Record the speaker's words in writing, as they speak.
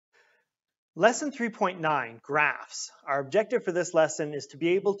Lesson 3.9, Graphs. Our objective for this lesson is to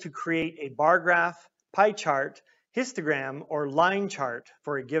be able to create a bar graph, pie chart, histogram, or line chart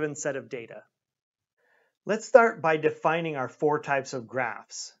for a given set of data. Let's start by defining our four types of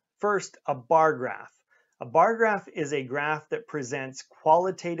graphs. First, a bar graph. A bar graph is a graph that presents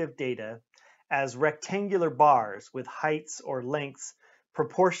qualitative data as rectangular bars with heights or lengths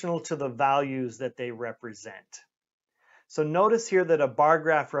proportional to the values that they represent. So notice here that a bar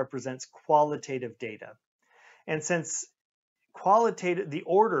graph represents qualitative data. And since the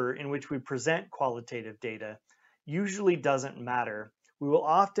order in which we present qualitative data usually doesn't matter, we will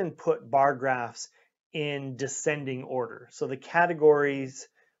often put bar graphs in descending order. So the categories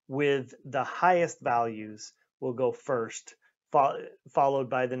with the highest values will go first, followed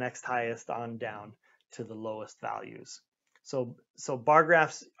by the next highest on down to the lowest values. So bar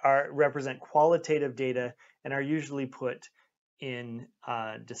graphs represent qualitative data and are usually put in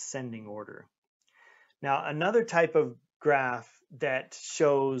descending order. Now, another type of graph that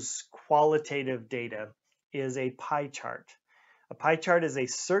shows qualitative data is a pie chart. A pie chart is a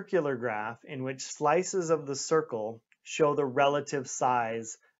circular graph in which slices of the circle show the relative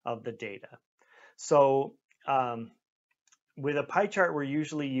size of the data. So with a pie chart, we're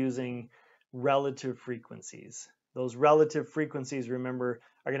usually using relative frequencies. Those relative frequencies, remember,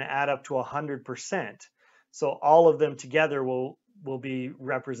 are going to add up to 100%. So all of them together will be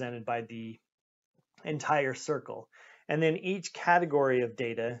represented by the entire circle. And then each category of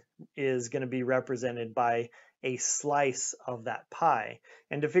data is going to be represented by a slice of that pie.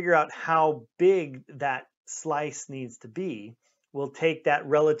 And to figure out how big that slice needs to be, we'll take that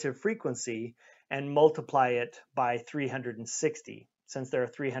relative frequency and multiply it by 360, since there are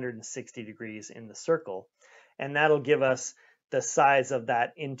 360 degrees in the circle. And that'll give us the size of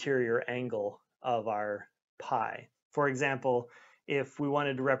that interior angle of our pie. For example, if we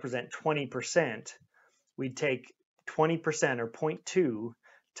wanted to represent 20%, we'd take 20% or 0.2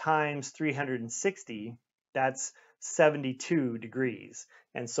 times 360, that's 72 degrees.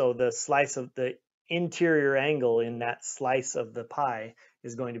 And so the slice of the interior angle in that slice of the pie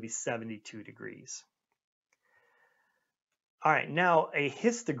is going to be 72 degrees. All right, now a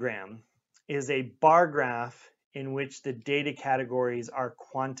histogram is a bar graph in which the data categories are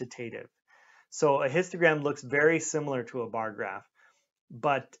quantitative. So a histogram looks very similar to a bar graph,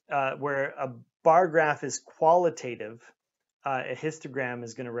 but where a bar graph is qualitative, a histogram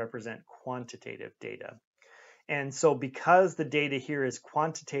is going to represent quantitative data. And so because the data here is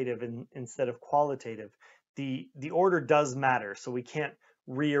quantitative instead of qualitative, the order does matter. So we can't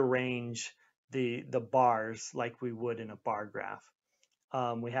rearrange the bars like we would in a bar graph.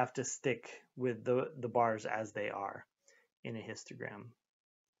 We have to stick with the bars as they are in a histogram.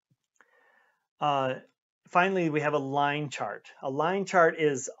 Finally, we have a line chart. A line chart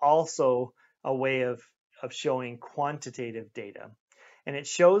is also a way of showing quantitative data. And it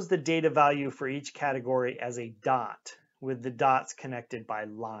shows the data value for each category as a dot, with the dots connected by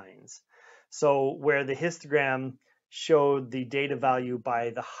lines. So where the histogram showed the data value by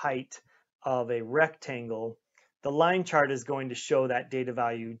the height of a rectangle, the line chart is going to show that data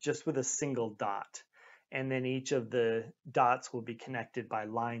value just with a single dot. And then each of the dots will be connected by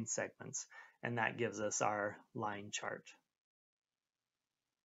line segments, and that gives us our line chart.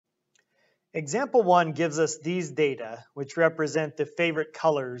 Example 1 gives us these data, which represent the favorite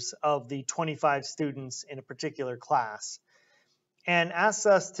colors of the 25 students in a particular class, and asks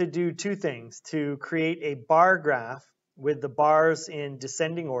us to do two things: to create a bar graph with the bars in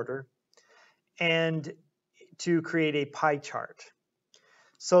descending order, and to create a pie chart.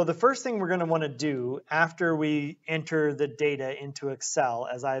 So the first thing we're going to want to do after we enter the data into Excel,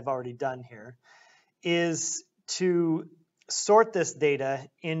 as I've already done here, is to sort this data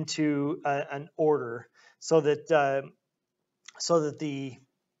into an order so that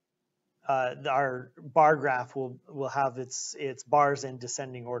our bar graph will have its bars in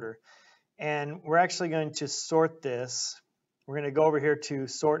descending order. And we're actually going to sort this. We're going to go over here to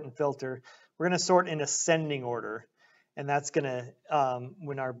sort and filter. We're going to sort in ascending order, and that's going to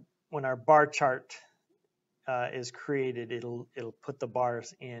when our bar chart is created, it'll put the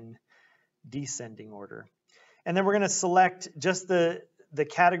bars in descending order. And then we're going to select just the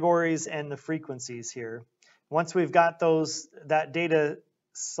categories and the frequencies here. Once we've got that data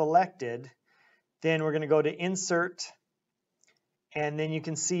selected, then we're going to go to Insert, and then you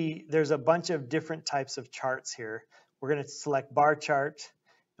can see there's a bunch of different types of charts here. We're going to select bar chart,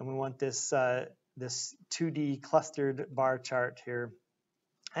 and we want this 2D clustered bar chart here,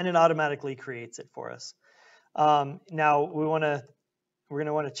 and it automatically creates it for us. Now we're going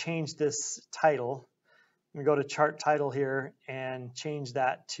to want to change this title I'm going to go to chart title here and change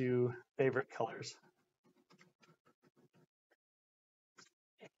that to favorite colors.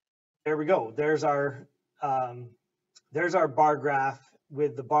 There we go. There's our bar graph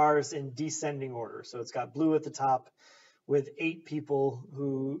with the bars in descending order. So it's got blue at the top with 8 people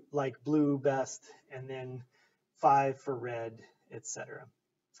who like blue best, and then 5 for red, etc.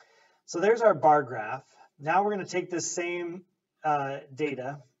 So there's our bar graph. Now we're going to take this same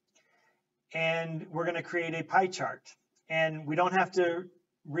data and we're going to create a pie chart. And we don't have to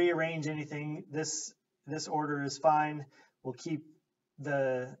rearrange anything. This order is fine. We'll keep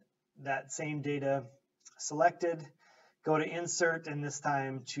that same data selected. Go to insert, and this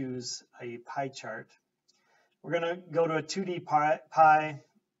time choose a pie chart. We're going to go to a 2D pie,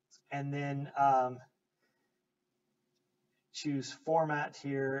 and then choose format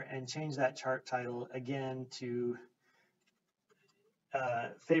here and change that chart title again to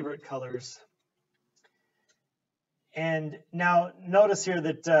favorite colors. And now notice here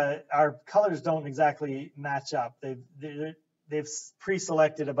that our colors don't exactly match up. They've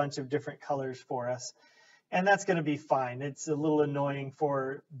pre-selected a bunch of different colors for us, and that's going to be fine. It's a little annoying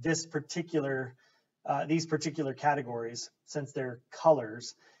for these particular categories since they're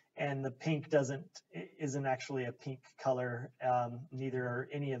colors, and the pink isn't actually a pink color. Neither are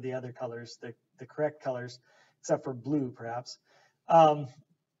any of the other colors, the correct colors, except for blue perhaps.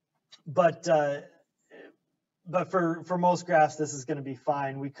 But for most graphs, this is going to be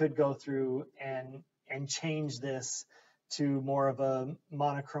fine. We could go through and change this to more of a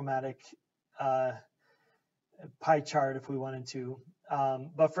monochromatic pie chart if we wanted to.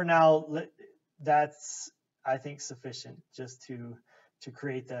 But for now, that's, I think, sufficient just to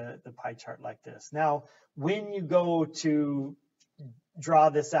create the pie chart like this. Now, when you go to draw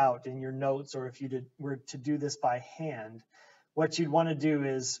this out in your notes, or if you were to do this by hand, what you'd want to do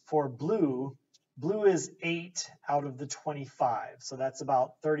is for blue is 8 out of the 25, so that's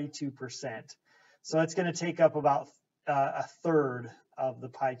about 32%. So it's going to take up about a third of the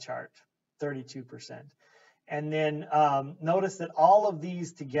pie chart, 32%. And then notice that all of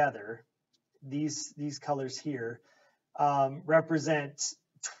these together, these colors here, represent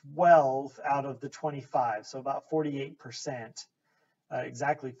 12 out of the 25, so about 48%,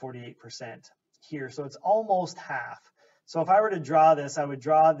 exactly 48% here. So it's almost half. So if I were to draw this, I would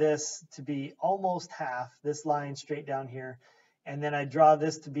draw this to be almost half, this line straight down here, and then I draw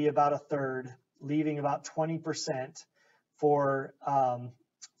this to be about a third, leaving about 20% for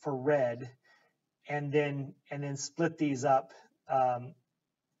red, and then split these up.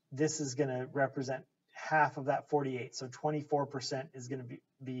 This is going to represent half of that 48, so 24% is going to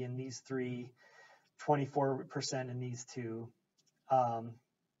be in these three, 24% in these two,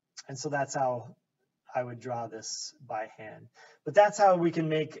 and so that's how I would draw this by hand. But that's how we can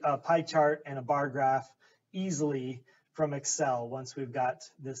make a pie chart and a bar graph easily from Excel once we've got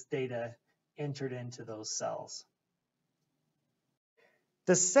this data entered into those cells.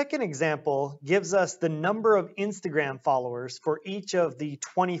 The second example gives us the number of Instagram followers for each of the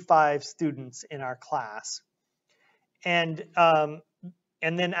 25 students in our class, and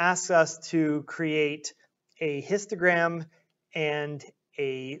then asks us to create a histogram and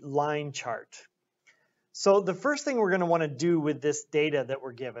a line chart. So the first thing we're going to want to do with this data that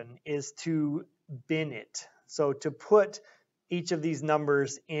we're given is to bin it. So to put each of these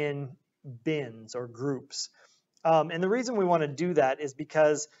numbers in bins or groups. And the reason we want to do that is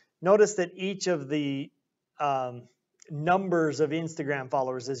because notice that each of the numbers of Instagram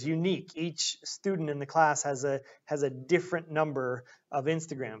followers is unique. Each student in the class has a different number of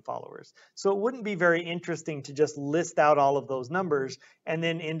Instagram followers. So it wouldn't be very interesting to just list out all of those numbers and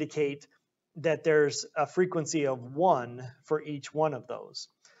then indicate that there's a frequency of 1 for each one of those.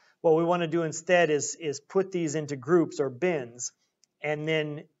 What we want to do instead is put these into groups or bins, and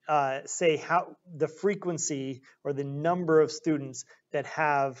then say how the frequency or the number of students that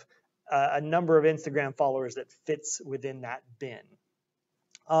have a number of Instagram followers that fits within that bin.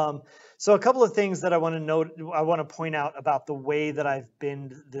 So a couple of things that I want to point out about the way that I've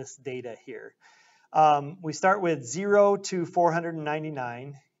binned this data here. We start with 0 to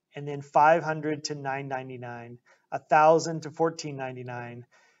 499, and then 500 to 999, 1,000 to 1499,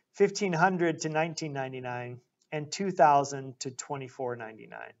 1,500 to 1999, and 2,000 to 24.99.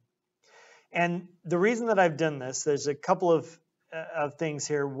 And the reason that I've done this, there's a couple of things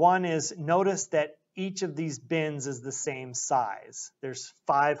here. One is notice that each of these bins is the same size. There's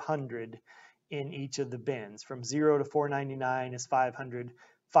 500 in each of the bins. From 0 to 499 is 500,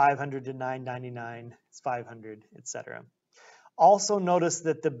 500 to 999 is 500, etc. Also notice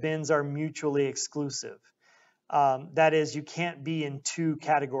that the bins are mutually exclusive. That is, you can't be in 2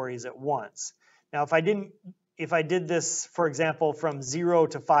 categories at once. Now, if I did this, for example, from 0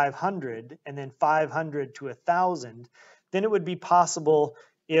 to 500 and then 500 to 1,000, then it would be possible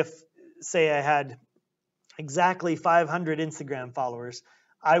if, say, I had exactly 500 Instagram followers,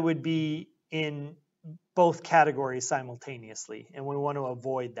 I would be in both categories simultaneously, and we want to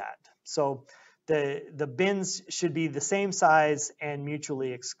avoid that. So the bins should be the same size and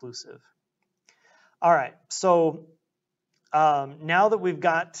mutually exclusive. All right, so now that we've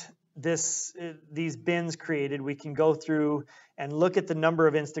got these bins created, we can go through and look at the number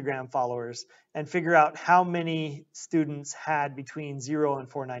of Instagram followers and figure out how many students had between 0 and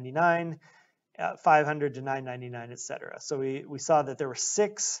 499, 500 to 999, etc. So we saw that there were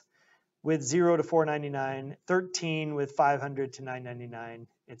 6 with 0 to 499, 13 with 500 to 999,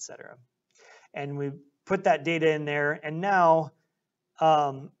 etc. And we put that data in there, and now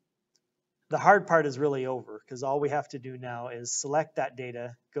the hard part is really over, because all we have to do now is select that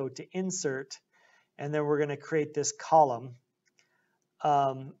data, go to Insert, and then we're going to create this column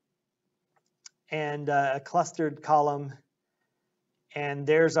and a clustered column. And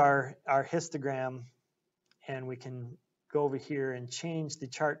there's our histogram, and we can go over here and change the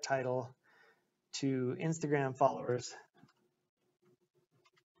chart title to Instagram followers.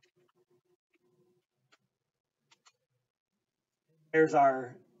 There's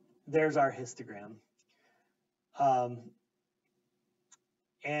our histogram.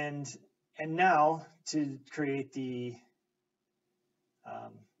 And now to create the,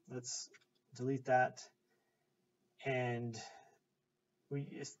 let's delete that, and we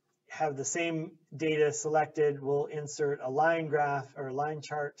have the same data selected. We'll insert a line graph or a line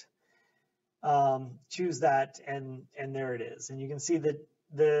chart, choose that, and there it is. And you can see that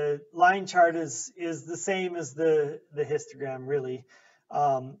the line chart is the same as the histogram, really,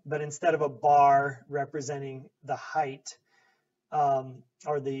 but instead of a bar representing the height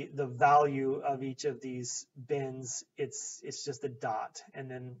or the value of each of these bins, it's just a dot,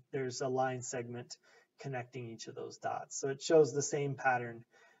 and then there's a line segment connecting each of those dots. So it shows the same pattern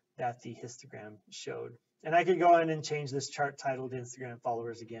that the histogram showed. And I could go in and change this chart title to Instagram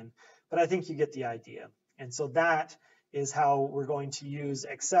followers again, but I think you get the idea. And so that is how we're going to use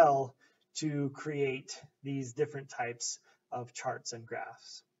Excel to create these different types of charts and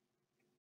graphs.